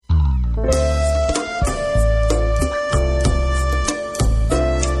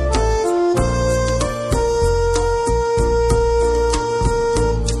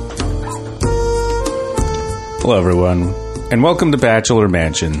Hello, everyone, and welcome to Bachelor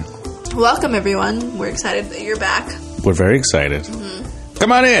Mansion. Welcome, everyone. We're excited that you're back. We're very excited. Mm-hmm.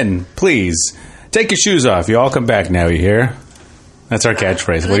 Come on in, please. Take your shoes off. You all come back now, you hear? That's our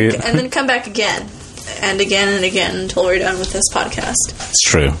catchphrase. And then come back again. And again and again until we're done with this podcast. It's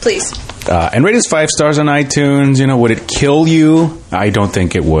true. Please. And rate us 5 stars on iTunes. You know, would it kill you? I don't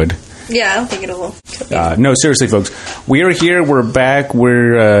think it would. Yeah, I don't think it will kill you. No, seriously, folks. We are here. We're back.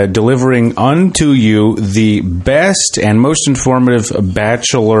 We're delivering unto you the best and most informative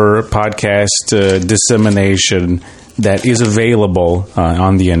Bachelor podcast dissemination that is available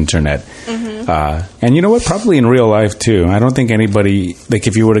on the internet. Mm-hmm. And you know what? Probably in real life, too. I don't think anybody, like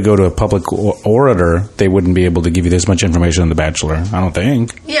if you were to go to a public orator, they wouldn't be able to give you this much information on The Bachelor. I don't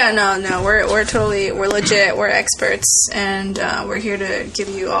think. Yeah, no. We're legit. We're experts. And we're here to give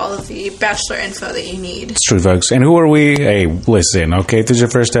you all of the Bachelor info that you need. It's true, folks. And who are we? Hey, listen, okay? If this is your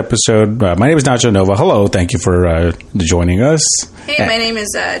first episode, my name is Nacho Nova. Hello. Thank you for joining us. Hey, my name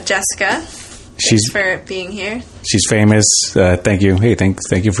is Jessica. Thanks for being here. She's famous. Thank you. Hey, thank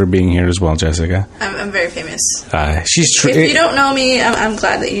you for being here as well, Jessica. I'm very famous. If you don't know me, I'm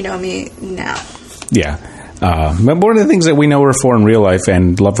glad that you know me now. Yeah. But one of the things that we know her for in real life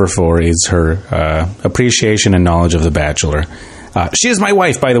and love her for is her appreciation and knowledge of The Bachelor. She is my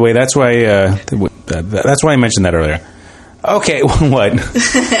wife, by the way. That's why I mentioned that earlier. Okay, what?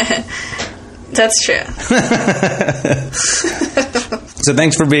 That's true. So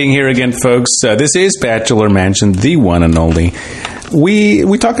thanks for being here again, folks. This is Bachelor Mansion, the one and only.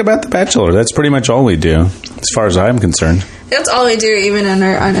 We talk about The Bachelor. That's pretty much all we do, as far as I'm concerned. That's all we do, even on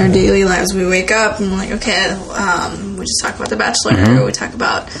our daily lives. We wake up and we're like, okay, we just talk about The Bachelor. Mm-hmm. We talk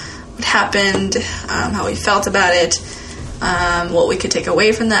about what happened, how we felt about it, what we could take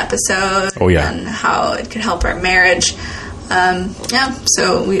away from the episode, and how it could help our marriage.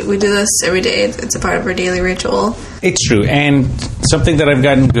 So we do this every day. It's a part of our daily ritual. It's true. And something that I've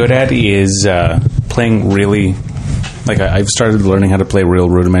gotten good at is playing really... I've started learning how to play real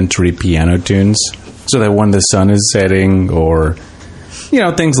rudimentary piano tunes. So that when the sun is setting or,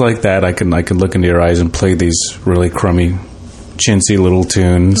 things like that, I can look into your eyes and play these really crummy, chintzy little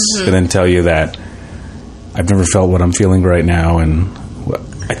tunes and then tell you that I've never felt what I'm feeling right now, and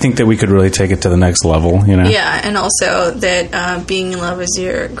I think that we could really take it to the next level, Yeah, and also that being in love is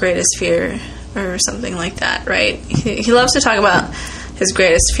your greatest fear or something like that, right? He loves to talk about his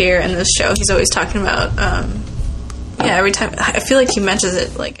greatest fear in this show. He's always talking about, every time. I feel like he mentions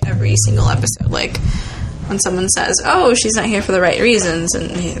it, every single episode. When someone says, oh, she's not here for the right reasons, and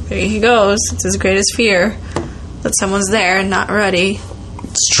there he goes. It's his greatest fear that someone's there and not ready.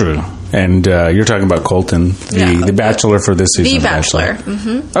 It's true. And you're talking about Colton, the Bachelor for this season. The Bachelor.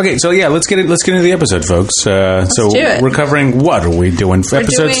 Mm-hmm. Okay, so let's get into the episode, folks. We're covering what are we doing?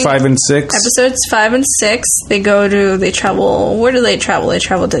 Episodes 5 and 6. Episodes 5 and 6. They travel. Where do they travel? They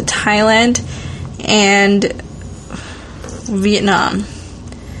travel to Thailand and Vietnam.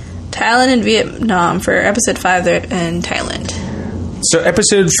 Thailand and Vietnam for episode 5. They're in Thailand. So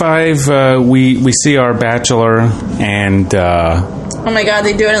episode 5, we see our Bachelor and. Oh my god,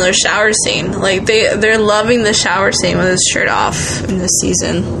 they do another shower scene. They're loving the shower scene with his shirt off in this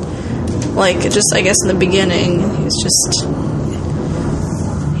season. I guess in the beginning,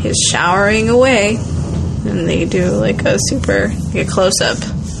 he's showering away. And they do a close-up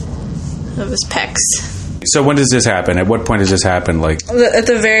of his pecs. So when does this happen? At what point does this happen? At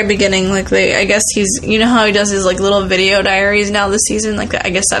the very beginning, I guess he's, how he does his little video diaries now this season? I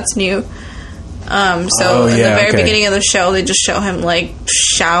guess that's new. In the very beginning of the show, they just show him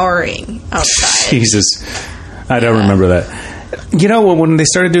showering outside. Jesus, I don't remember that. When they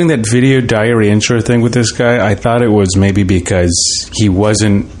started doing that video diary intro thing with this guy, I thought it was maybe because he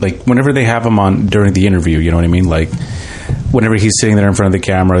wasn't whenever they have him on during the interview. You know what I mean? Whenever he's sitting there in front of the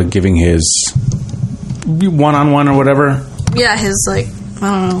camera giving his one-on-one or whatever. Yeah, his I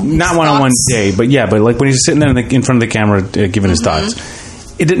don't know. Not one-on-one day, but when he's sitting there in front of the camera giving his thoughts.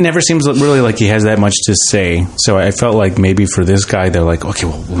 It never seems really like he has that much to say. So I felt like maybe for this guy, they're okay,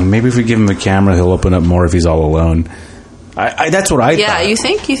 well, maybe if we give him a camera, he'll open up more if he's all alone. That's what I thought. Yeah, you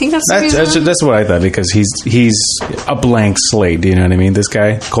think? You think that's the reason? That's what I thought, because he's a blank slate. Do you know what I mean? This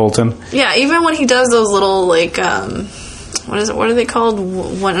guy, Colton. Yeah, even when he does those little, what are they called?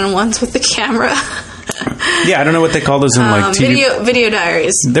 One-on-ones with the camera. Yeah, I don't know what they call those in like TV. Video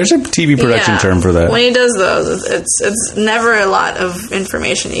diaries. There's a TV production term for that. When he does those, it's never a lot of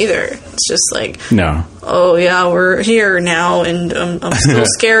information either. It's just like, no. Oh yeah, we're here now, and I'm still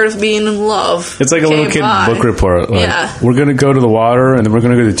scared of being in love. It's like a little kid book report. Like, yeah. We're going to go to the water, and then we're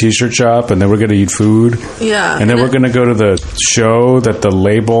going to go to the t-shirt shop, and then we're going to eat food. Yeah. And then we're going to go to the show that the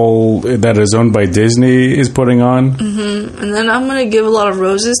label that is owned by Disney is putting on. Mm-hmm. And then I'm going to give a lot of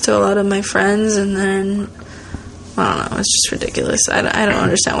roses to a lot of my friends, and then I don't know. It's just ridiculous. I don't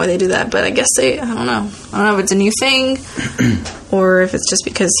understand why they do that, but I guess I don't know. I don't know if it's a new thing or if it's just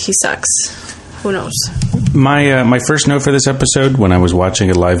because he sucks. Who knows? My first note for this episode, when I was watching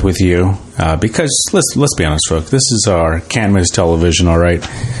it live with you, because let's be honest, folks, this is our can't miss television, all right.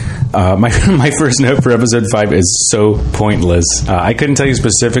 My first note for episode 5 is so pointless. I couldn't tell you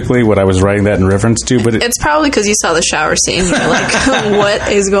specifically what I was writing that in reference to, but it's probably because you saw the shower scene. You're like,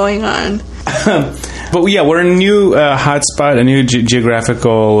 what is going on? But yeah, we're in a new hotspot, a new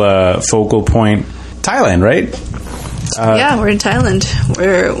geographical focal point, Thailand, right? Yeah, we're in Thailand.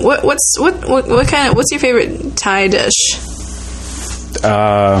 What's your favorite Thai dish?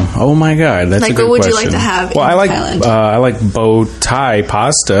 Oh my God, that's like, a good question. What would you like to have? Well, in Thailand? I like bow Thai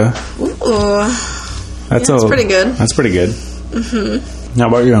pasta. Ooh, that's pretty good. That's pretty good. Mm-hmm. How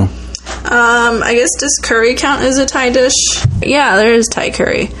about you? I guess does curry count as a Thai dish? Yeah, there is Thai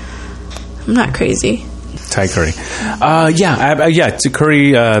curry. I'm not crazy. Thai curry. Yeah, it's a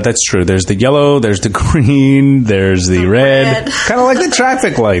curry. That's true. There's the yellow, there's the green, there's the red. Kind of like the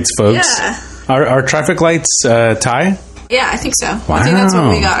traffic lights, folks. Yeah. Are traffic lights Thai? Yeah, I think so. Wow. I think that's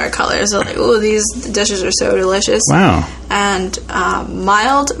what we got our colors. So like, ooh, these dishes are so delicious. Wow. And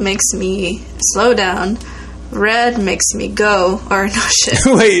mild makes me slow down. Red makes me go. Or no shit.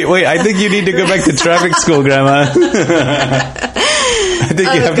 Wait. I think you need to go back to traffic school, Grandma. I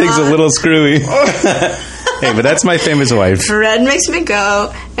think you have things a little screwy. Hey, but that's my famous wife. Red makes me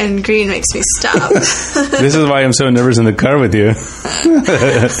go, and green makes me stop. This is why I'm so nervous in the car with you.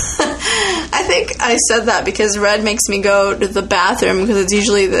 I think I said that because red makes me go to the bathroom because it's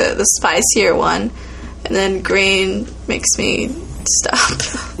usually the spicier one, and then green makes me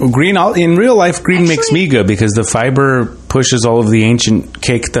stop. Well, green, in real life, green makes me go because the fiber pushes all of the ancient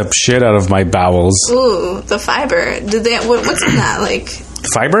caked up shit out of my bowels. Ooh, the fiber. What's in that? Like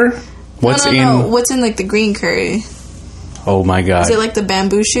fiber? What's What's in like the green curry? Oh my God! Is it like the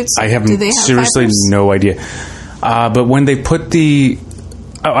bamboo shoots? I have seriously fibers? No idea. But when they put the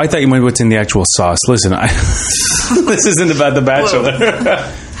I thought you meant what's in the actual sauce. Listen, this isn't about The Bachelor.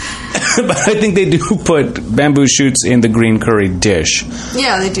 But I think they do put bamboo shoots in the green curry dish.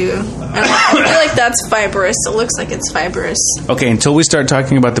 Yeah, they do. And I feel like that's fibrous. It looks like it's fibrous. Okay, until we start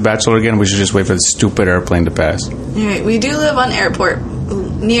talking about The Bachelor again, we should just wait for the stupid airplane to pass. All right, we do live on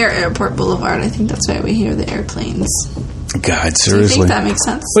near Airport Boulevard. I think that's why we hear the airplanes. God, seriously. Do you think that makes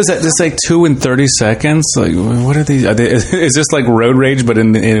sense? What is that? Just like 2 and 30 seconds? Like, what are these? Is this like road rage, but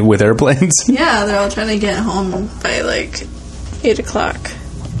with airplanes? Yeah, they're all trying to get home by like 8 o'clock.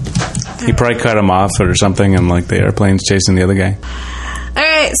 He probably cut him off or something, and like the airplane's chasing the other guy. All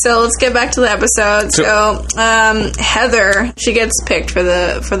right, so let's get back to the episode. So Heather, she gets picked for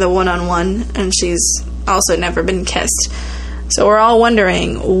the one-on-one, and she's also never been kissed. So we're all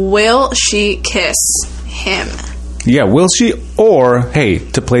wondering, will she kiss him? Yeah, will she? Or, hey,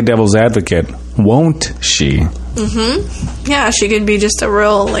 to play devil's advocate, won't she? Mm-hmm. Yeah, she could be just a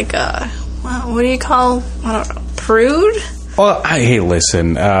real, like, what do you call, I don't know, prude? Well, hey,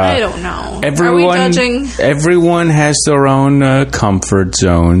 listen. I don't know. Everyone, are we judging? Everyone has their own comfort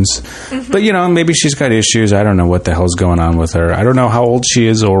zones. Mm-hmm. But, maybe she's got issues. I don't know what the hell's going on with her. I don't know how old she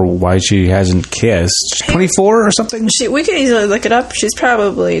is or why she hasn't kissed. She's 24 or something? We could easily look it up. She's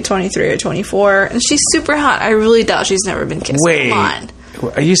probably 23 or 24. And she's super hot. I really doubt she's never been kissed. Wait. Come on.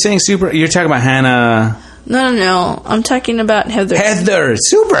 Are you saying super? You're talking about Hannah... No. I'm talking about Heather. Heather,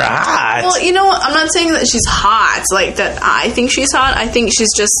 super hot. Well, you know what? I'm not saying that she's hot. Like, that I think she's hot. I think she's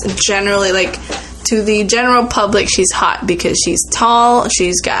just generally, like, to the general public, she's hot because she's tall,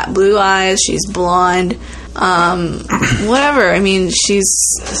 she's got blue eyes, she's blonde, whatever. I mean, she's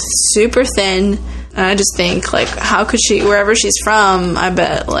super thin. And I just think, like, how could she, wherever she's from, I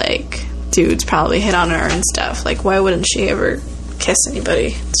bet, like, dudes probably hit on her and stuff. Like, why wouldn't she ever kiss anybody?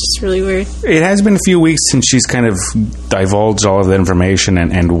 It's just really weird. It has been a few weeks since she's kind of divulged all of the information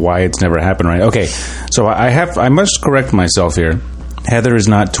and why it's never happened, right? Okay, so I must correct myself here. Heather is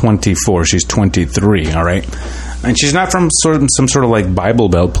not 24, she's 23, all right? And she's not from some sort of like Bible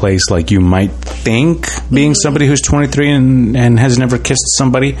Belt place like you might think, being somebody who's 23 and has never kissed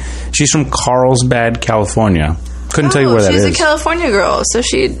somebody. She's from Carlsbad, California. Couldn't tell you where that is. She's a California girl, so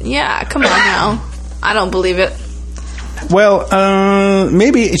come on now. I don't believe it. Well,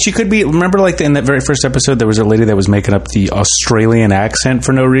 maybe she could be. Remember, like in that very first episode, there was a lady that was making up the Australian accent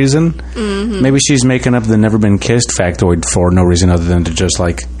for no reason. Mm-hmm. Maybe she's making up the never been kissed factoid for no reason other than to just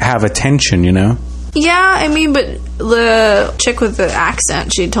like have attention, you know? Yeah, I mean, but the chick with the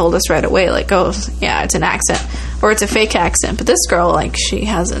accent, she told us right away, like, oh, yeah, it's an accent. Or it's a fake accent. But this girl, like, she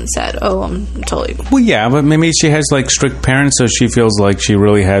hasn't said, oh, I'm totally... Well, yeah, but maybe she has, like, strict parents, so she feels like she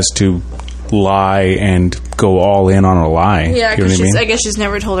really has to lie and go all in on a lie. Yeah, because you know I guess she's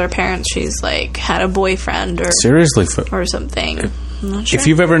never told her parents she's, like, had a boyfriend or... Seriously. Or something. I'm not sure. If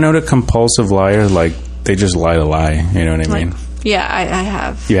you've ever known a compulsive liar, like, they just lie to lie. You know what I mean? Yeah, I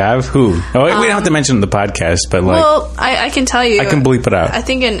have. You have? Who? Oh, we don't have to mention the podcast, but like... Well, I can tell you. I can bleep it out. I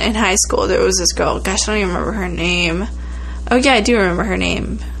think in high school there was this girl. Gosh, I don't even remember her name. Oh, yeah, I do remember her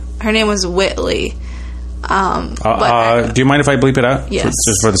name. Her name was Whitley. Do you mind if I bleep it out? Yes.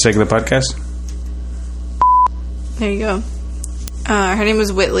 Just for the sake of the podcast? There you go. Her name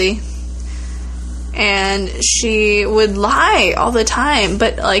was Whitley. And she would lie all the time.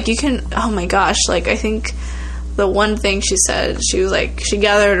 But, like, you can... Oh, my gosh. Like, I think... The one thing she said, she was like, she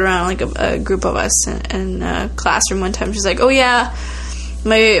gathered around like a group of us in a classroom one time. She's like, oh yeah,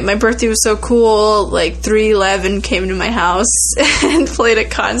 my birthday was so cool. Like 311 came to my house and played a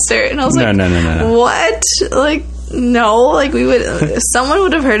concert, and I was like, no. What? Like, no, like someone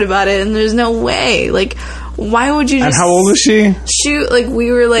would have heard about it, and there's no way. Like, why would you just... And how old was she?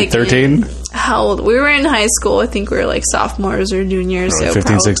 We were like 13. How old? We were in high school. I think we were like sophomores or juniors. So 15,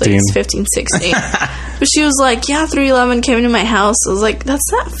 probably 16. 15, 16. But she was like, yeah, 311 came to my house. I was like,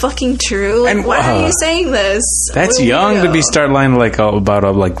 that's not fucking true. Like, why are you saying this? That's young to be start lying like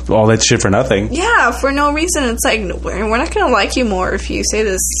about like all that shit for nothing. Yeah, for no reason. It's like, we're not going to like you more if you say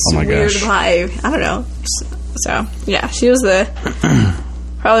this weird lie. I don't know. So, yeah, she was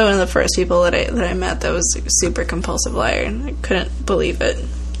probably one of the first people that I met that was a super compulsive liar. And I couldn't believe it.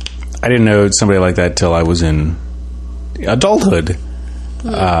 I didn't know somebody like that till I was in adulthood.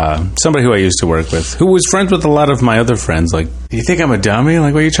 Somebody who I used to work with, who was friends with a lot of my other friends. Like, do you think I'm a dummy?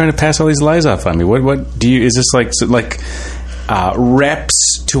 Like, why are you trying to pass all these lies off on me? What do you? Is this like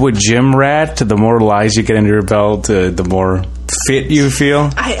reps to a gym rat? The more lies you get under your belt, the more fit you feel.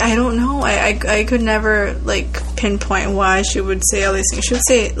 I don't know. I could never like pinpoint why she would say all these things. She would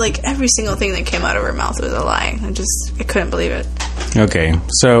say like every single thing that came out of her mouth was a lie. I couldn't believe it. Okay,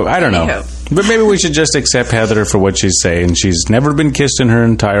 so I don't know. But maybe we should just accept Heather for what she's saying. She's never been kissed in her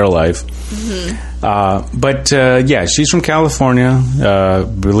entire life. Mm-hmm. But yeah, she's from California,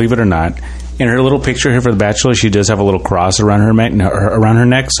 believe it or not. In her little picture here for The Bachelor, she does have a little cross around her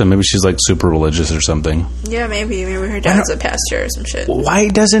neck, so maybe she's like super religious or something. Yeah, maybe her dad's a pastor or some shit. Why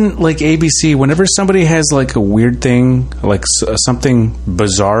doesn't like ABC, whenever somebody has like a weird thing, like something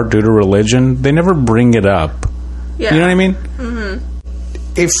bizarre due to religion, they never bring it up? Yeah. You know what I mean?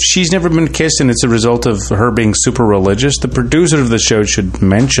 Mm-hmm. If she's never been kissed and it's a result of her being super religious, the producer of the show should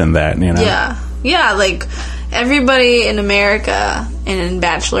mention that, you know? Yeah, like everybody in America and in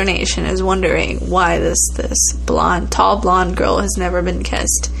Bachelor Nation is wondering why this tall blonde girl has never been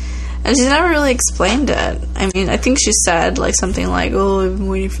kissed. And she's never really explained it. I mean, I think she said like something like, oh, I've been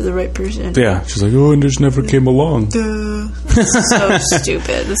waiting for the right person. Yeah, she's like, oh, and just never came along. It's so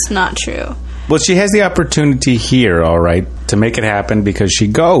stupid. It's not true. Well, she has the opportunity here, all right, to make it happen because she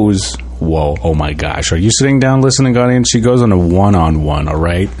goes, whoa, oh my gosh, are you sitting down listening, audience? She goes on a one-on-one, all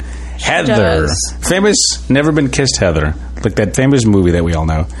right? Heather. Famous, never been kissed Heather. Like that famous movie that we all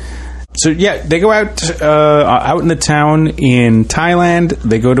know. So, yeah, they go out in the town in Thailand.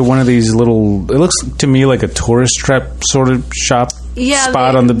 They go to one of these little, it looks to me like a tourist trap sort of shop.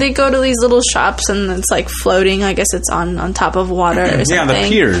 Yeah, they go to these little shops and it's like floating. I guess it's on top of water or something. Yeah, the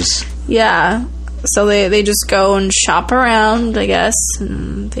piers. Yeah. So they just go and shop around, I guess.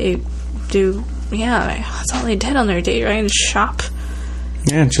 And they do, that's all they did on their date, right? Just shop.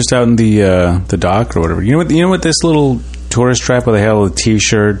 Yeah, just out in the dock or whatever. You know what this little tourist trap where they have all the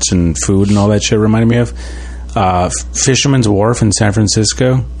T-shirts and food and all that shit reminded me of? Fisherman's Wharf in San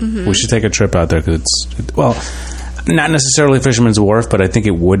Francisco. Mm-hmm. We should take a trip out there because not necessarily Fisherman's Wharf, but I think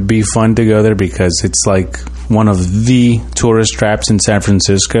it would be fun to go there because it's like one of the tourist traps in San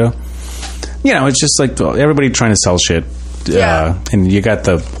Francisco. You know, it's just like everybody trying to sell shit. And you got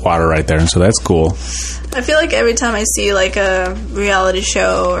the water right there, and so that's cool. I feel like every time I see like a reality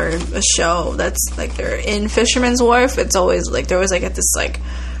show or a show that's like they're in Fisherman's Wharf, it's always like they're always like at this like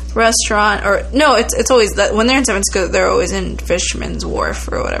restaurant or no, it's always that when they're in San Francisco, they're always in Fisherman's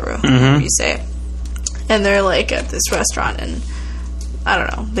Wharf or whatever you say. And they're like at this restaurant, and I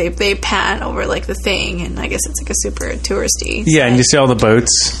don't know. They pan over like the thing, and I guess it's like a super touristy. Yeah, and you see all the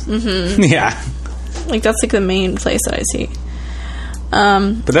boats. Mm-hmm. Yeah. Like, that's, like, the main place that I see.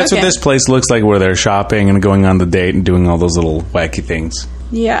 But that's what this place looks like, where they're shopping and going on the date and doing all those little wacky things.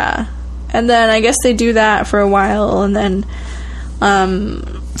 Yeah. And then I guess they do that for a while, and then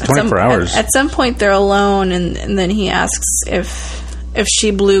 24 hours. At some point they're alone, and then he asks if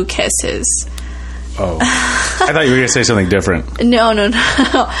she blew kisses. Oh. I thought you were going to say something different. No.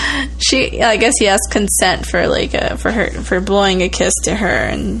 I guess he asked consent for for blowing a kiss to her,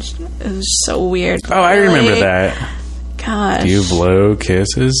 and it was so weird. Oh, I remember that. Gosh. Do you blow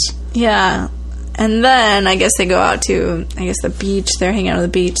kisses? Yeah. And then I guess they go out to, the beach. They're hanging out on the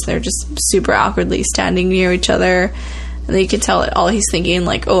beach. They're just super awkwardly standing near each other. And then you can tell all he's thinking,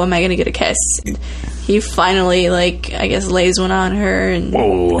 like, oh, am I going to get a kiss? He finally, lays one on her. And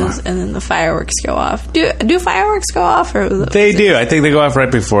then the fireworks go off. Do fireworks go off? They do. I think they go off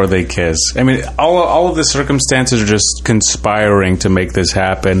right before they kiss. I mean, all of the circumstances are just conspiring to make this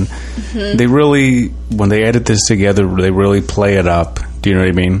happen. Mm-hmm. They really, when they edit this together, they really play it up. Do you know what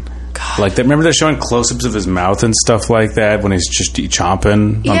I mean? God. Like, remember they're showing close-ups of his mouth and stuff like that when he's just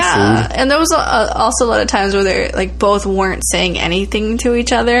chomping on food? Yeah, and there was also a lot of times where they're, like, both weren't saying anything to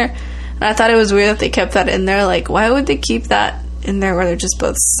each other. And I thought it was weird that they kept that in there. Like, why would they keep that in there where they're just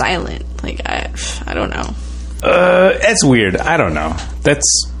both silent? Like, I don't know. It's weird. I don't know.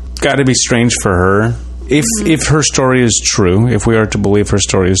 That's got to be strange for her. If her story is true, if we are to believe her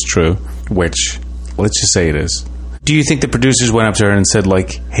story is true, which, let's just say it is. Do you think the producers went up to her and said,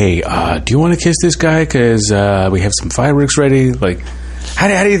 like, hey, do you want to kiss this guy? Because we have some fireworks ready. Like,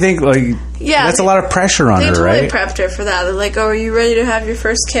 how do you think, like, yeah, that's a lot of pressure on her, totally right? They prepped her for that. They're like, oh, are you ready to have your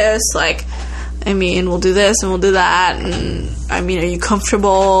first kiss? Like, I mean, we'll do this and we'll do that. And, I mean, are you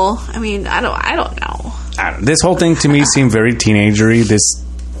comfortable? I mean, I don't know. This whole thing to me seemed very teenagery.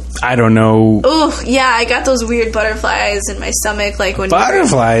 I don't know. Oh, yeah, I got those weird butterflies in my stomach. Like when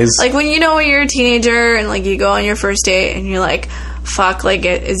butterflies? Like when you're a teenager and, like, you go on your first date and you're like, fuck, like,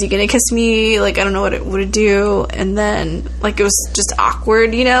 is he gonna kiss me? Like, I don't know what to do. And then, like, it was just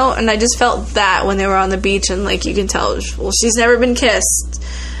awkward, you know? And I just felt that when they were on the beach, and, like, you can tell, well, she's never been kissed.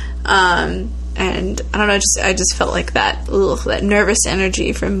 And I don't know, I just felt like that nervous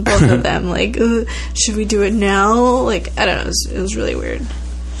energy from both of them. Like, should we do it now? Like, I don't know, it was really weird.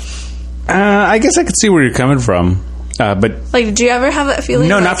 I guess I could see where you're coming from, but like, did you ever have that feeling?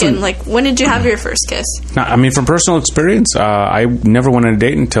 No, like, not from. Like, when did you have your first kiss? No, I mean, from personal experience, I never went on a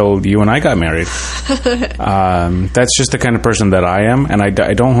date until you and I got married. That's just the kind of person that I am, and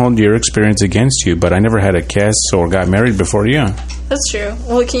I don't hold your experience against you. But I never had a kiss or got married before you. That's true.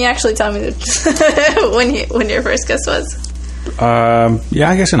 Well, can you actually tell me when your first kiss was? Yeah,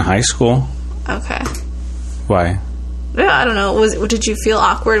 I guess in high school. Okay. Why? Yeah, I don't know. Did you feel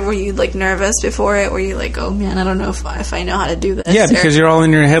awkward? Were you, like, nervous before it? Were you like, oh man, I don't know if I know how to do this? Yeah, because you're all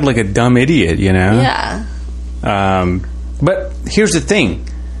in your head like a dumb idiot, you know? Yeah. But here's the thing.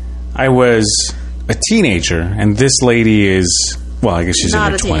 I was a teenager, and this lady is, well, I guess she's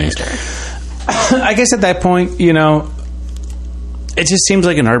not in her 20s. Teenager. I guess at that point, you know, it just seems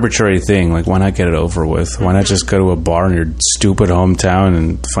like an arbitrary thing. Like, why not get it over with? Why not just go to a bar in your stupid hometown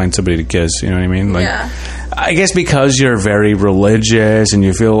and find somebody to kiss? You know what I mean? Like, yeah. I guess because you're very religious and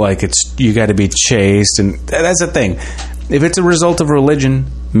you feel like you got to be chaste, and that's the thing. If it's a result of religion,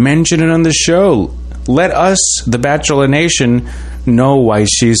 mention it on the show. Let us, the Bachelor Nation, know why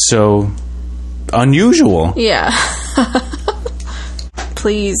she's so unusual. Yeah.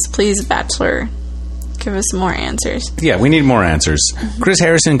 Please, Bachelor, give us more answers. Yeah, we need more answers. Mm-hmm. Chris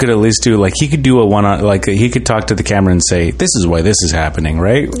Harrison could at least do, like, he could do a one-on, like, he could talk to the camera and say, this is why this is happening,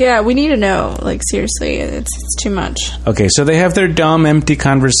 right? Yeah, we need to know. Like, seriously, it's too much. Okay, so they have their dumb, empty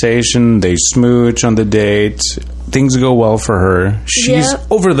conversation. They smooch on the date. Things go well for her. She's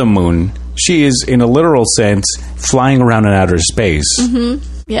over the moon. She is, in a literal sense, flying around in outer space. Mm-hmm.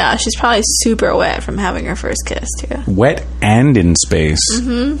 Yeah, she's probably super wet from having her first kiss, too. Wet and in space.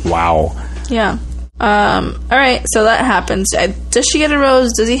 Mm-hmm. Wow. Yeah. All right, so that happens. Does she get a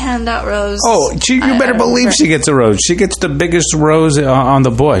rose? Does he hand out rose? Oh, you better believe she gets a rose. She gets the biggest rose on the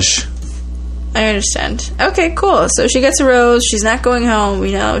bush. I understand. Okay, cool. So she gets a rose. She's not going home.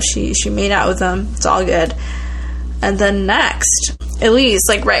 We know she made out with him. It's all good. And then next, Elise,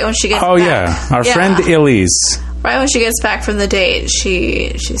 like right when she gets back. Oh, yeah. Our friend Elise. Right when she gets back from the date,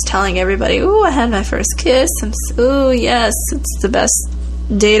 she's telling everybody, ooh, I had my first kiss. Ooh, yes, it's the best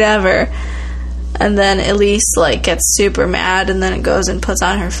date ever. And then Elise, like, gets super mad, and then it goes and puts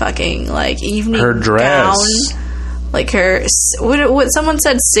on her fucking, like, evening her dress. Gown. Like her, what someone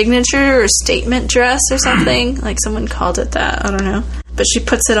said, signature or statement dress or something. Like, someone called it that. I don't know. But she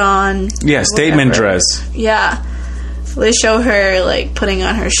puts it on. Yeah, statement dress. Yeah. So they show her, like, putting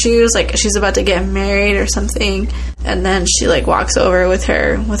on her shoes, like she's about to get married or something. And then she, like, walks over with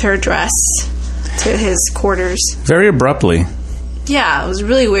her dress to his quarters. Very abruptly. Yeah, it was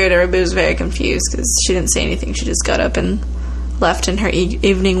really weird. Everybody was very confused because she didn't say anything. She just got up and left in her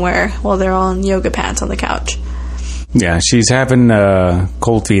evening wear while they're all in yoga pants on the couch. Yeah, she's having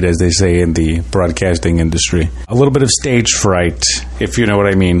cold feet, as they say in the broadcasting industry. A little bit of stage fright, if you know what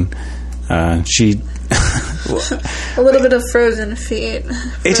I mean. She... A little bit of frozen feet.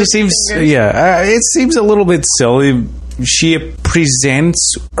 It just seems... Yeah, it seems a little bit silly. She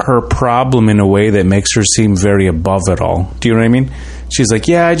presents her problem in a way that makes her seem very above it all. Do you know what I mean? She's like,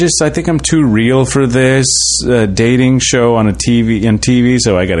 yeah, I think I'm too real for this dating show on TV,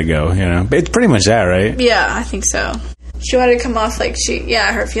 so I gotta go, you know? It's pretty much that, right? Yeah, I think so. She wanted to come off like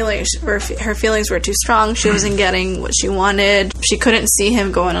her feelings were too strong. She wasn't getting what she wanted. She couldn't see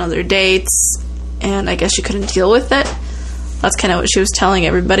him go on other dates, and I guess she couldn't deal with it. That's kind of what she was telling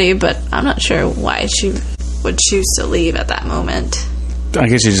everybody, but I'm not sure why she would choose to leave at that moment. I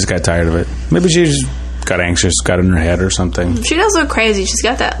guess she just got tired of it. Maybe she just got anxious, got in her head or something. She does look crazy. She's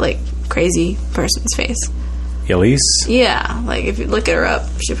got that, like, crazy person's face. Elise? Yeah, like, if you look at her up,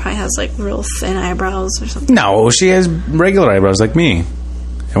 she probably has, like, real thin eyebrows or something. No, she has regular eyebrows like me.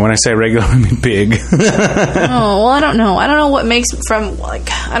 And when I say regular, I mean big. Oh, well, I don't know. I don't know what makes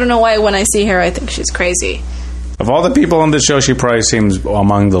I don't know why when I see her, I think she's crazy. Of all the people on the show, she probably seems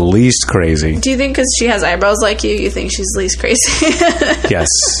among the least crazy. Do you think because she has eyebrows like you think she's least crazy? Yes,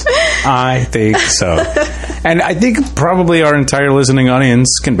 I think so. And I think probably our entire listening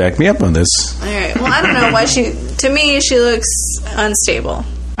audience can back me up on this. All right. Well, I don't know why to me, she looks unstable.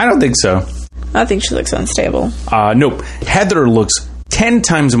 I don't think so. I think she looks unstable. Nope. Heather looks 10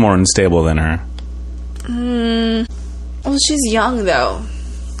 times more unstable than her. Well, she's young, though.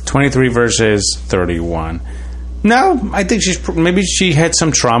 23 versus 31. No, I think maybe she had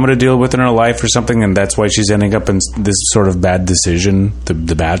some trauma to deal with in her life or something, and that's why she's ending up in this sort of bad decision,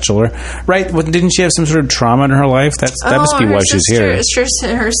 The Bachelor. Right? Well, didn't she have some sort of trauma in her life? That must be why she's here.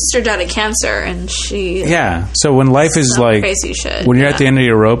 Her sister died of cancer, and she... Yeah, so when life is like... crazy shit. When you're at the end of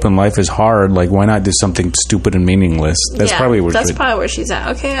your rope and life is hard, like, why not do something stupid and meaningless? That's probably where she's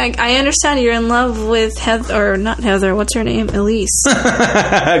at. Okay, I understand you're in love with Heather, or not Heather, what's her name? Elise.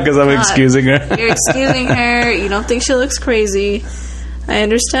 Because I'm excusing her. You're excusing her. You don't think she looks crazy. I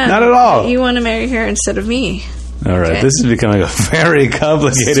understand. Not at all. You want to marry her instead of me. All right, okay. This is becoming a very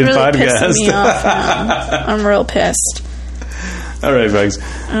complicated podcast. Pissing me off now. I'm real pissed. All right, Bugs.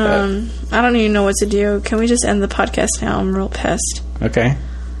 I don't even know what to do. Can we just end the podcast now? I'm real pissed. Okay.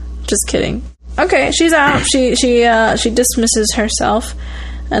 Just kidding. Okay, she's out. She dismisses herself,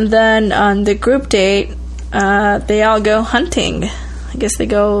 and then on the group date, they all go hunting. I guess they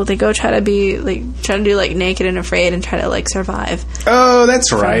go try to do like Naked and Afraid and try to like survive. Oh,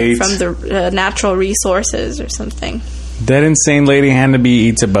 that's right. From the natural resources or something. That insane lady Hannah B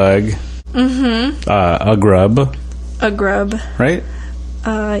eats a bug. Mm-hmm. A grub. A grub. Right?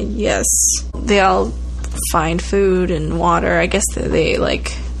 Yes. They all find food and water. I guess they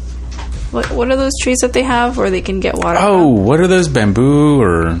like... What are those trees that they have where they can get water from? What are those, bamboo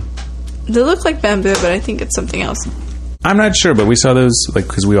or... They look like bamboo, but I think it's something else. I'm not sure, but we saw those, like,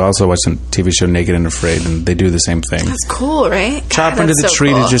 because we also watched the TV show Naked and Afraid, and they do the same thing. That's cool, right? Chop into the tree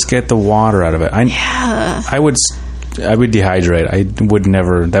to just get the water out of it. Yeah. I would dehydrate.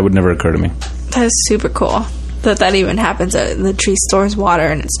 That would never occur to me. That is super cool. That even happens. The tree stores water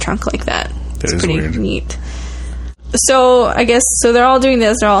in its trunk like that. It's pretty weird. Neat. So, I guess, they're all doing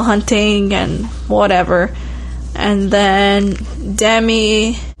this. They're all hunting and whatever. And then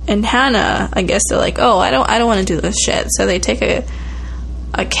Demi and Hannah, I guess they're like, oh, I don't want to do this shit. So they take a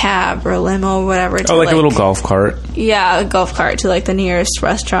cab or a limo or whatever. To, like a little golf cart. Yeah, a golf cart to like the nearest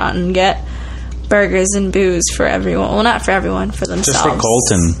restaurant and get burgers and booze for everyone. Well, not for everyone, for themselves. Just for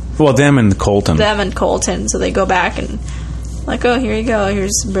Colton. Well, them and Colton. So they go back and like, oh, here you go.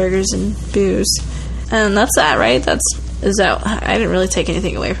 Here's burgers and booze. And that's that, right? I didn't really take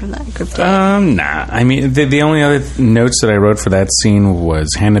anything away from that group date. Nah. I mean, the only other notes that I wrote for that scene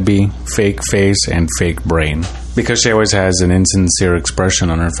was Hannah B, fake face, and fake brain. Because she always has an insincere expression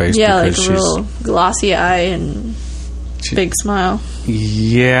on her face. Yeah, like a real glossy eye and big smile.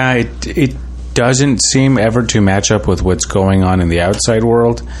 Yeah, it doesn't seem ever to match up with what's going on in the outside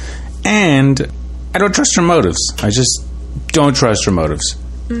world. And I don't trust her motives. I just don't trust her motives.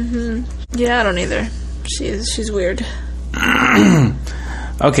 Mm-hmm. Yeah, I don't either. She's weird.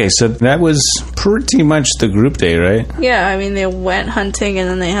 Okay, so that was pretty much the group day, right? Yeah, I mean, they went hunting and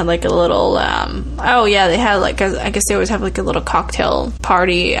then they had like a little, they had like, I guess they always have like a little cocktail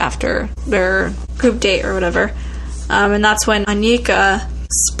party after their group date or whatever. And that's when Anika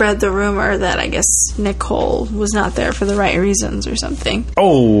spread the rumor that I guess Nicole was not there for the right reasons or something.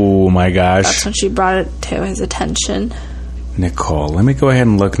 Oh my gosh. That's when she brought it to his attention. Nicole. Let me go ahead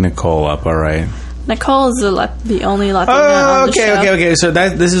and look Nicole up, all right? Nicole is the only Latina on the show. Okay. So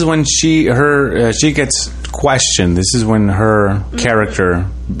this is when she gets questioned. This is when her character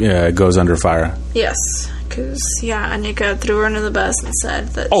goes under fire. Yes, because Anika threw her under the bus and said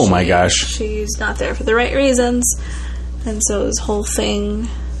that. Oh my gosh, she's not there for the right reasons, and so this whole thing,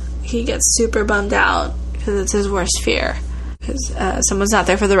 he gets super bummed out because it's his worst fear because someone's not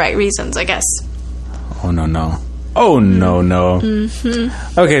there for the right reasons, I guess. Oh no. Oh, no.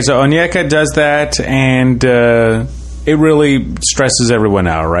 Mm-hmm. Okay, so Onyeka does that, and it really stresses everyone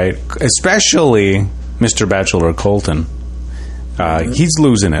out, right? Especially Mr. Bachelor Colton. He's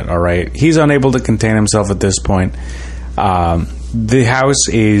losing it, all right? He's unable to contain himself at this point. The house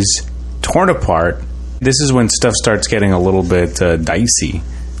is torn apart. This is when stuff starts getting a little bit dicey.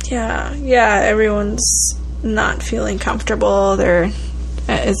 Yeah, everyone's not feeling comfortable.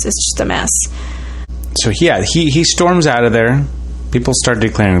 It's just a mess. So yeah, he storms out of there. People start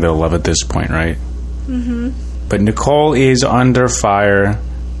declaring their love at this point, right? Mm-hmm. But Nicole is under fire,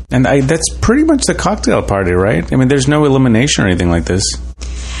 and that's pretty much the cocktail party, right? I mean, there's no elimination or anything like this.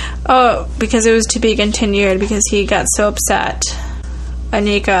 Oh, because it was to be continued because he got so upset.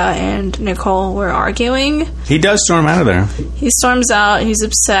 Anika and Nicole were arguing. He does storm out of there. He storms out. He's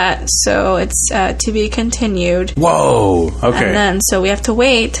upset, so it's to be continued. Whoa! Okay. And then, so we have to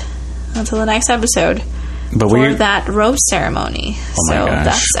wait until the next episode for that rose ceremony. Oh my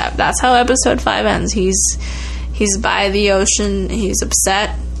gosh. That's how episode 5 ends. He's by the ocean. He's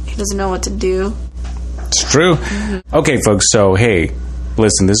upset. He doesn't know what to do. It's true. Mm-hmm. Okay, folks. So hey,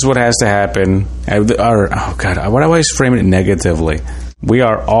 listen. This is what has to happen. Why do I always frame it negatively? We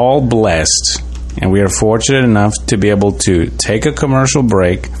are all blessed, and we are fortunate enough to be able to take a commercial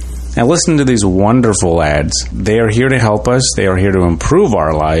break and listen to these wonderful ads. They are here to help us. They are here to improve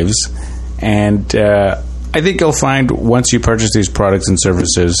our lives. And I think you'll find once you purchase these products and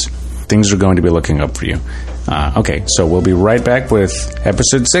services, things are going to be looking up for you. Okay, so we'll be right back with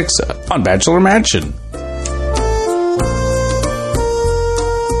episode 6 on Bachelor Mansion.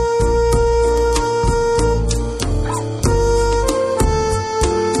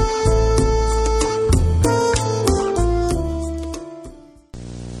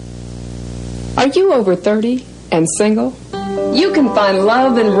 Are you over 30 and single? You can find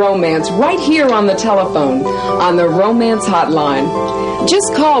love and romance right here on the telephone, on the Romance Hotline.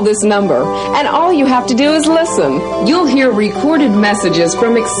 Just call this number, and all you have to do is listen. You'll hear recorded messages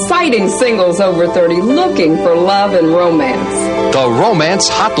from exciting singles over 30 looking for love and romance. The Romance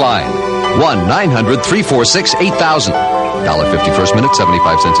Hotline. 1-900-346-8000. $1.50 first minute,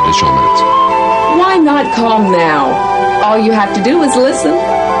 75 cents additional minutes. Why not call now? All you have to do is listen.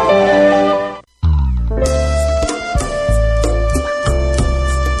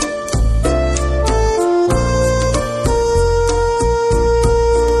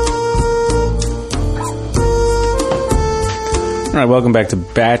 All right, welcome back to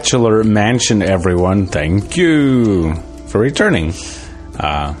Bachelor Mansion, everyone. Thank you for returning.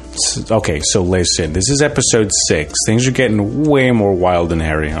 Okay, so listen, this is episode 6. Things are getting way more wild and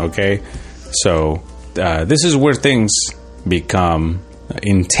hairy, okay? So this is where things become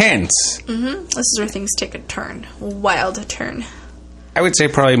intense. Mm-hmm. This is where things take a turn. A wild turn. I would say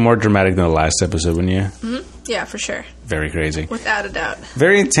probably more dramatic than the last episode, wouldn't you? Mm-hmm. Yeah, for sure. Very crazy. Without a doubt.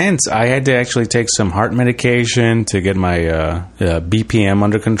 Very intense. I had to actually take some heart medication to get my BPM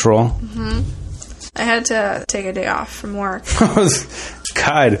under control. Mm-hmm. I had to take a day off from work.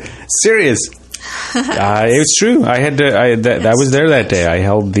 God, serious. It was true. I had to. I was there that day. I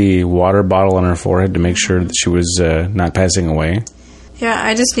held the water bottle on her forehead to make sure that she was not passing away. Yeah,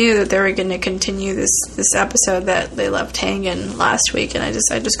 I just knew that they were going to continue this episode that they left hanging last week, and I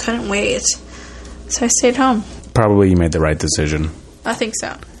just couldn't wait. So I stayed home. Probably you made the right decision. I think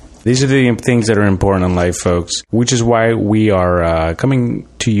so. These are the things that are important in life, folks, which is why we are coming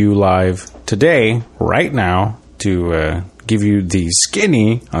to you live today, right now, to give you the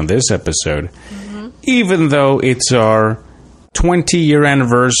skinny on this episode. Mm-hmm. Even though it's our 20-year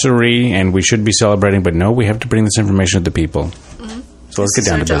anniversary and we should be celebrating, but no, we have to bring this information to the people. Mm-hmm. So let's get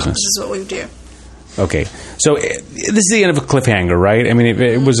down to business. This is what we do. Okay, so this is the end of a cliffhanger, right? I mean,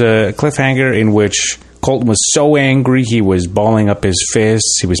 it was a cliffhanger in which Colton was so angry, he was balling up his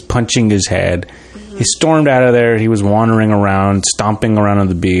fists, he was punching his head. Mm-hmm. He stormed out of there, he was wandering around, stomping around on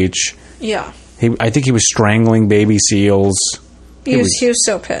the beach. Yeah. I think he was strangling baby seals. He was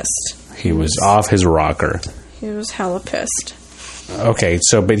so pissed. He was off his rocker. He was hella pissed. Okay,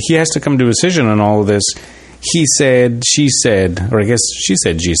 but he has to come to a decision on all of this. he said, she said, or I guess she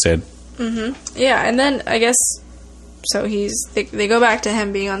said, Yeah, and then I guess so. They go back to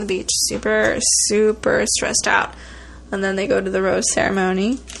him being on the beach, super stressed out, and then they go to the rose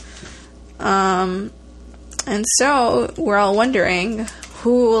ceremony. And so we're all wondering,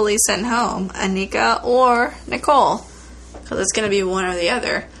 who will he send home, Anika or Nicole? Because it's going to be one or the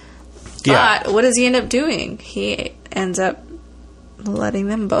other. Yeah. But what does he end up doing? He ends up letting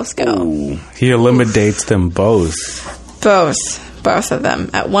them both go. Ooh, he eliminates them both. Both of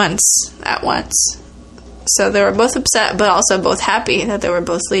them at once. So they were both upset, but also both happy that they were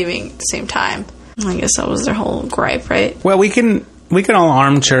both leaving at the same time. I guess that was their whole gripe, right? Well, we can all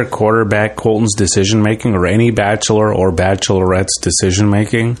armchair quarterback Colton's decision making, or any bachelor or bachelorette's decision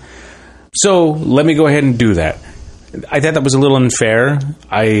making. So let me go ahead and do that. I thought that was a little unfair.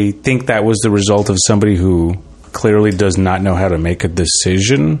 I think that was the result of somebody who clearly does not know how to make a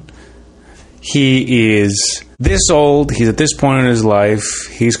decision. He is this old. He's at this point in his life.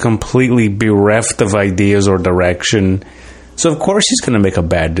 He's completely bereft of ideas or direction. So, of course, he's going to make a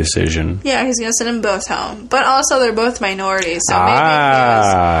bad decision. Yeah, he's going to send them both home. But also, they're both minorities. So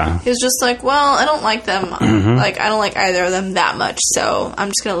maybe he was just like, well, I don't like them. Like, I don't like either of them that much. So I'm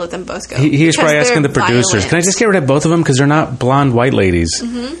just going to let them both go. He's probably asking the producers, can I just get rid of both of them? Because they're not blonde white ladies.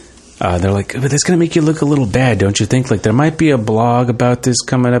 They're like, but that's going to make you look a little bad, don't you think? Like, there might be a blog about this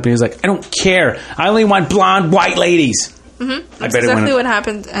coming up. And he's like, I don't care. I only want blonde white ladies. That's exactly what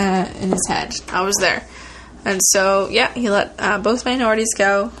happened in his head. I was there. And so, yeah, he let both minorities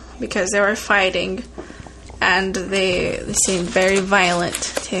go because they were fighting, and they seemed very violent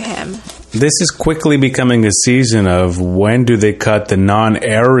to him. This is quickly becoming a season of when do they cut the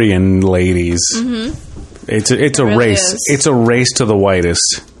non-Aryan ladies? It's a really race. is. It's a race to the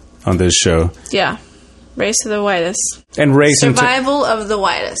whitest on this show. Yeah. Race to the whitest. And race Survival of the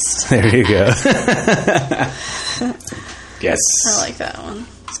whitest. There you go. Yes. I like that one.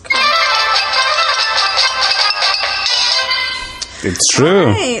 It's cool. It's true.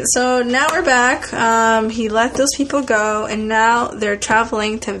 All right, so now we're back. He let those people go, and now they're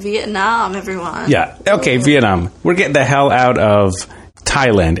traveling to Vietnam, everyone. Yeah. Okay, Vietnam. We're getting the hell out of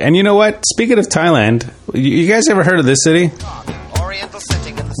Thailand. And you know what? Speaking of Thailand, you guys ever heard of this city?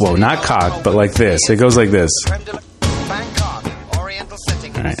 Whoa, not cock, but like this. It goes like this. All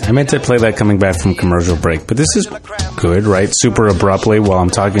right, I meant to play that coming back from commercial break, but this is good, right? Super abruptly while I'm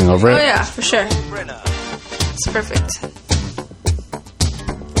talking over it. Oh, yeah, for sure. It's perfect.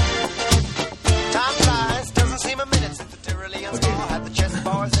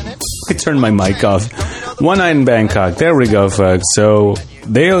 I turned my mic off. One night in Bangkok. There we go, folks. So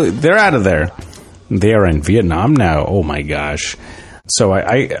they're out of there. They are in Vietnam now. Oh my gosh. So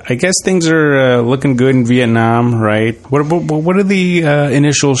I guess things are looking good in Vietnam, right? What are the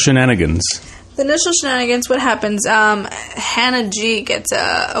initial shenanigans? The initial shenanigans, what happens? Hannah G gets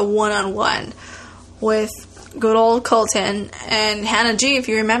a one-on-one with good old Colton. And Hannah G, if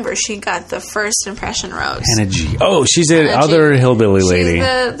you remember, she got the first impression rose. Hannah G. Oh, she's the other hillbilly lady.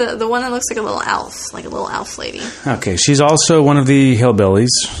 She's the one that looks like a little elf lady. Okay, she's also one of the hillbillies,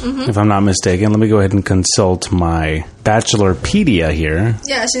 if I'm not mistaken. Let me go ahead and consult my Bachelorpedia here.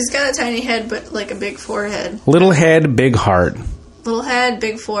 Yeah, she's got a tiny head, but like a big forehead. Little head, big heart. Little head,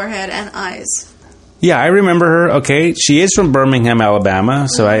 big forehead, and eyes. Yeah, I remember her. Okay, she is from Birmingham, Alabama,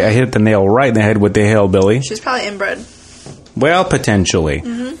 so I hit the nail right in the head with the hillbilly. She's probably inbred. Well, potentially.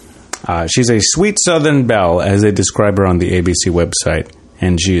 She's a sweet Southern belle, as they describe her on the ABC website,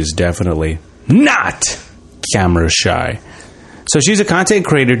 and she is definitely not camera shy. So she's a content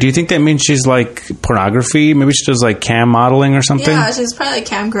creator. Do you think that means she's like pornography? Maybe she does like cam modeling or something? Yeah, she's probably a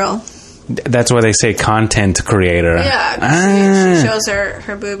cam girl. That's why they say content creator. Yeah, she shows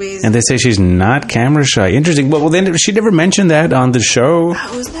her boobies. And they say she's not camera shy. Interesting. Well, then she never mentioned that on the show.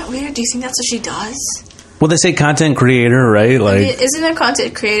 Oh, isn't that weird? Do you think that's what she does? Well, they say content creator, right? Like, I mean, isn't a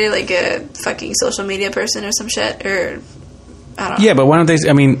content creator like a fucking social media person or some shit? Or, I don't know. Yeah, but why don't they...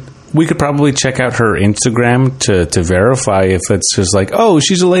 I mean, we could probably check out her Instagram to verify if it's just like, oh,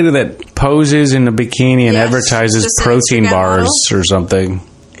 she's a lady that poses in a bikini and advertises protein bars or something.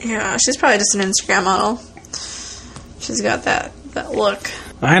 Yeah, she's probably just an Instagram model. She's got that look.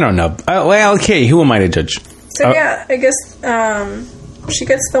 I don't know. Well, okay, who am I to judge? So, yeah, I guess she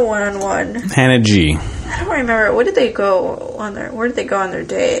gets the one-on-one. Hannah G. I don't remember. Where did they go on their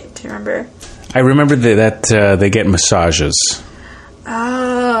date? Do you remember? I remember that they get massages.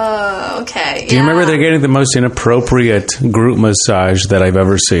 Oh, okay. Do you remember they're getting the most inappropriate group massage that I've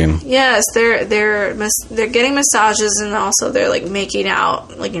ever seen? Yes, they're getting massages, and also they're like making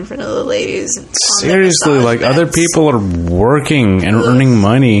out like in front of the ladies. Seriously, like other people are working and earning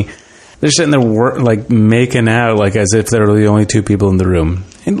money. They're sitting there like making out like as if they're the only two people in the room.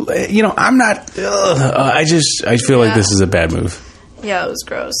 And I'm not. I feel like this is a bad move. Yeah, it was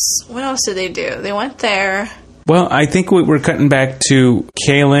gross. What else did they do? They went there. Well, I think we're cutting back to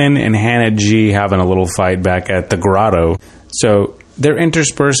Kaylin and Hannah G having a little fight back at the grotto. So they're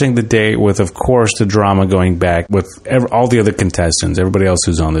interspersing the date with, of course, the drama going back with all the other contestants, everybody else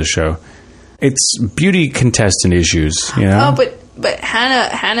who's on this show. It's beauty contestant issues, Oh, but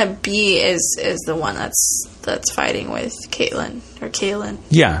Hannah B is the one that's fighting with Kaylin.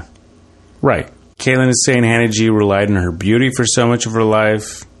 Yeah, right. Kaylin is saying Hannah G relied on her beauty for so much of her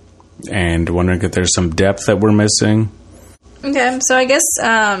life and wondering if there's some depth that we're missing. Okay, so I guess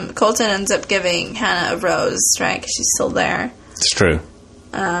Colton ends up giving Hannah a rose, right? Because she's still there. It's true.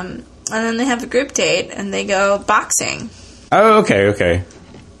 And then they have a group date and they go boxing. Oh, okay.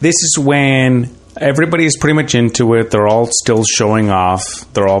 This is when everybody's pretty much into it. They're all still showing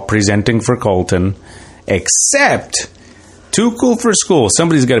off. They're all presenting for Colton, except Too Cool for School.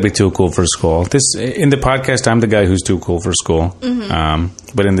 Somebody's got to be too cool for school. In the podcast, I'm the guy who's too cool for school.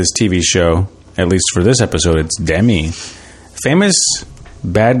 Mm-hmm. But in this TV show, at least for this episode, it's Demi. Famous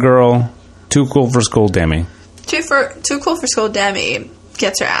bad girl, too cool for school Demi. Too cool for school Demi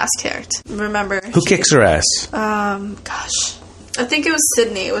gets her ass kicked. Remember? Who kicks her ass? Gosh. I think it was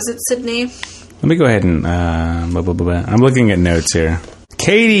Sydney. Was it Sydney? Let me go ahead and... I'm looking at notes here.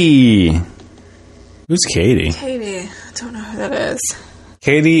 Katie! Who's Katie? Katie. I don't know who that is.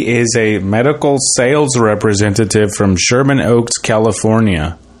 Katie is a medical sales representative from Sherman Oaks,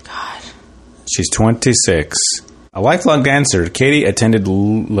 California. God. She's 26. A lifelong dancer, Katie attended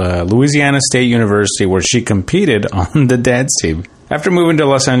Louisiana State University where she competed on the dance team. After moving to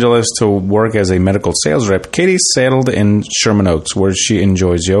Los Angeles to work as a medical sales rep, Katie settled in Sherman Oaks where she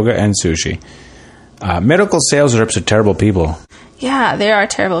enjoys yoga and sushi. Medical sales reps are terrible people. Yeah, they are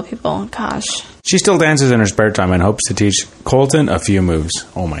terrible people. Gosh. She still dances in her spare time and hopes to teach Colton a few moves.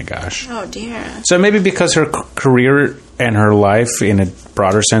 Oh my gosh. Oh dear. So maybe because her career and her life in a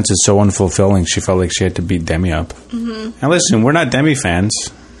broader sense is so unfulfilling, she felt like she had to beat Demi up. Mm-hmm. Now listen, we're not Demi fans.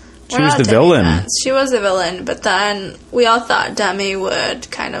 She was the villain. Fans. She was the villain, but then we all thought Demi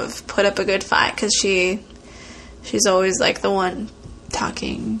would kind of put up a good fight because she's always like the one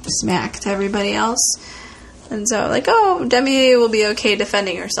talking smack to everybody else. And so, Demi will be okay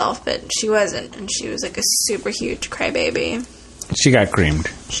defending herself, but she wasn't. And she was like a super huge crybaby. She got creamed.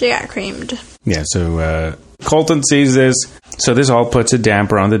 Yeah, so Colton sees this. So this all puts a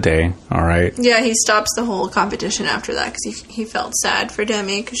damper on the day, all right? Yeah, he stops the whole competition after that because he felt sad for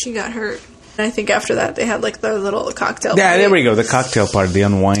Demi because she got hurt. And I think after that they had their little cocktail party. Yeah, there we go, the cocktail party, the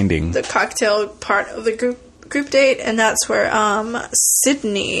unwinding. The cocktail part of the group date, and that's where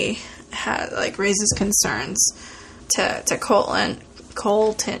Sydney raises concerns to Colton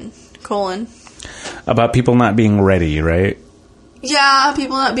about people not being ready, right? Yeah,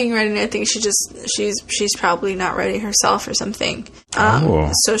 people not being ready. And I think she's probably not ready herself or something.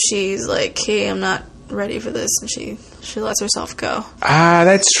 So she's like, "Hey, I'm not ready for this," and she lets herself go.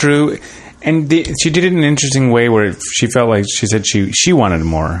 That's true. And she did it in an interesting way where she felt like she said she wanted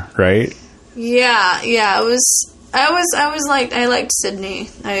more, right? Yeah. It was. I was like, I liked Sydney.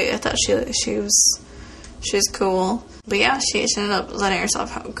 I thought she was cool. But yeah, she ended up letting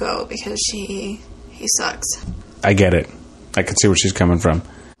herself go because he sucks. I get it. I can see where she's coming from.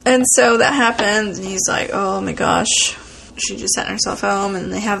 And so that happens, and he's like, oh my gosh, she just sent herself home,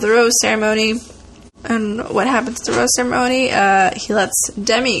 and they have the rose ceremony. And what happens at the rose ceremony? He lets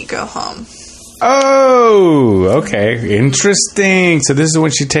Demi go home. Oh, okay. Interesting. So this is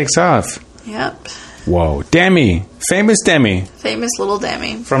when she takes off. Yep. Whoa. Demi. Famous Demi. Famous little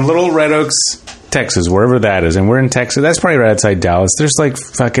Demi. From Little Red Oaks, Texas, wherever that is. And we're in Texas. That's probably right outside Dallas. There's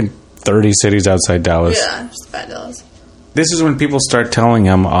fucking 30 cities outside Dallas. Yeah, just about Dallas. This is when people start telling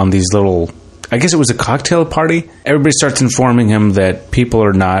him on these little... I guess it was a cocktail party. Everybody starts informing him that people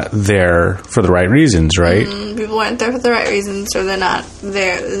are not there for the right reasons, right? People aren't there for the right reasons, or they're not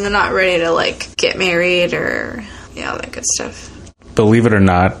there. They're not ready to get married, or all that good stuff. Believe it or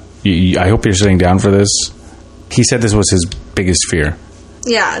not, I hope you're sitting down for this. He said this was his biggest fear.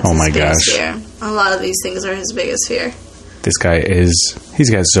 Yeah, it's his biggest fear. A lot of these things are his biggest fear. This guy he's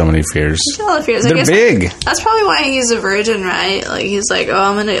got so many fears. He's got a lot of fears. They're big. That's probably why he's a virgin, right? He's like,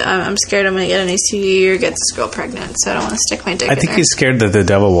 I'm scared I'm going to get an STD or get this girl pregnant, so I don't want to stick my dick in her. I think he's scared that the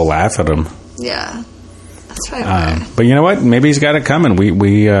devil will laugh at him. Yeah. That's probably why. But you know what? Maybe he's got it coming. We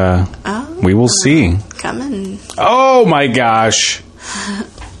will see. Coming. Oh my gosh.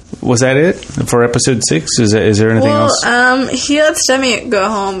 Was that it for episode 6? Is there anything else? He lets Demi go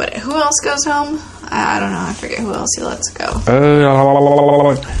home, but who else goes home? I don't know. I forget who else he lets go.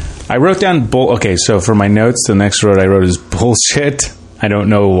 I wrote down okay, so for my notes, the next word I wrote is bullshit. I don't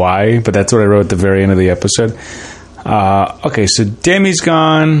know why, but that's what I wrote at the very end of the episode. Okay, so Demi's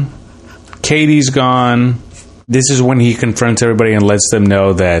gone. Katie's gone. This is when he confronts everybody and lets them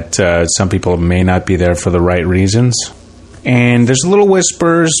know that some people may not be there for the right reasons. And there's little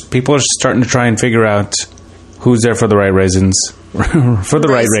whispers. People are starting to try and figure out who's there for the right reasons,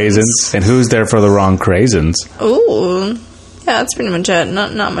 right reasons, and who's there for the wrong craisins. Ooh. Yeah, that's pretty much it.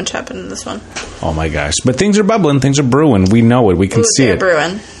 Not much happened in this one. Oh my gosh. But things are bubbling. Things are brewing. We know it. We can see it.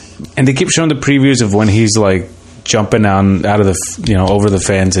 Brewing. And they keep showing the previews of when he's like jumping out of the, over the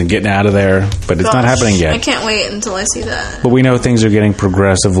fence and getting out of there. But it's not happening yet. I can't wait until I see that. But we know things are getting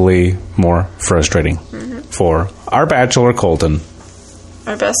progressively more frustrating for our bachelor, Colton.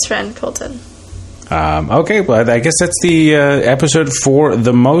 Our best friend, Colton. Okay, well, I guess that's the episode for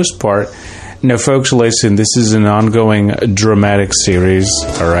the most part. Now, folks, listen, this is an ongoing dramatic series,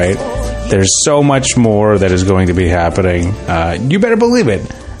 all right? There's so much more that is going to be happening. You better believe it.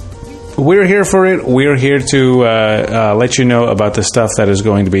 We're here for it. We're here to let you know about the stuff that is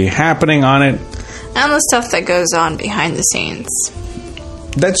going to be happening on it. And the stuff that goes on behind the scenes.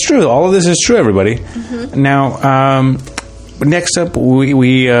 That's true. All of this is true, everybody. Now, next up,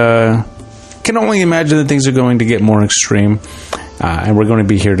 we can only imagine that things are going to get more extreme. And we're going to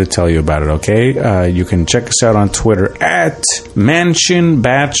be here to tell you about it, okay? You can check us out on Twitter at Mansion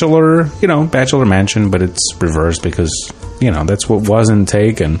Bachelor. Bachelor Mansion, but it's reversed because, that's what wasn't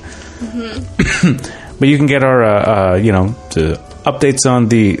taken. But you can get our, the updates on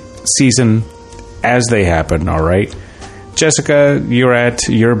the season as they happen, all right? Jessica, you're at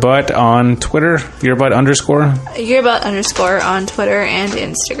YourButt on Twitter, YourButt_. YourButt_ on Twitter and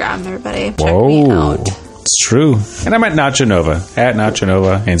Instagram, everybody. Check me out. It's true. And I'm at Nachanova,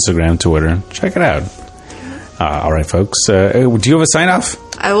 Instagram, Twitter. Check it out. All right, folks. Do you have a sign-off?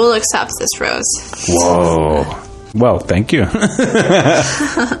 I will accept this rose. Whoa. Well, thank you. All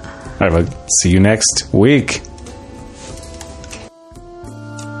right, folks. See you next week.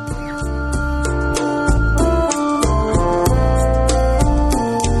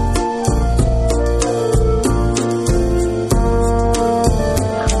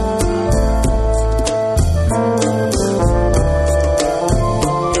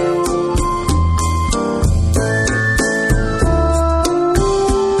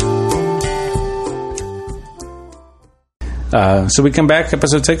 So we come back,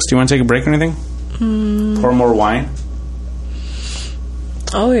 episode 6. Do you want to take a break or anything? Pour more wine?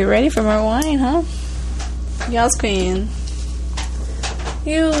 Oh, you're ready for more wine, huh? Yes, queen.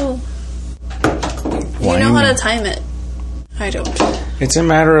 You know how to time it. I don't. It's a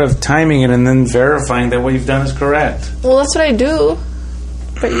matter of timing it and then verifying that what you've done is correct. Well, that's what I do.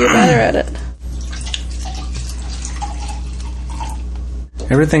 But you're better at it.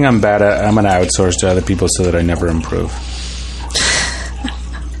 Everything I'm bad at, I'm going to outsource to other people so that I never improve.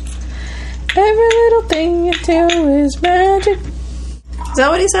 Every little thing you do is magic. Is that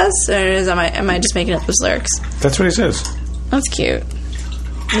what he says? Or am I just making up those lyrics? That's what he says. That's cute.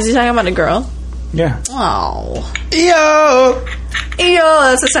 Is he talking about a girl? Yeah. Oh. Yo!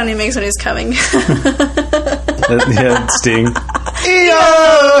 That's the sound he makes when he's coming. Yeah, Sting. Yo!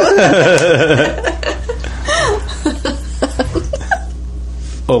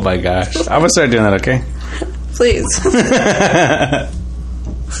 Oh my gosh. I'm going to start doing that, okay? Please.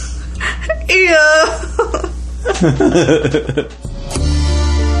 Yeah.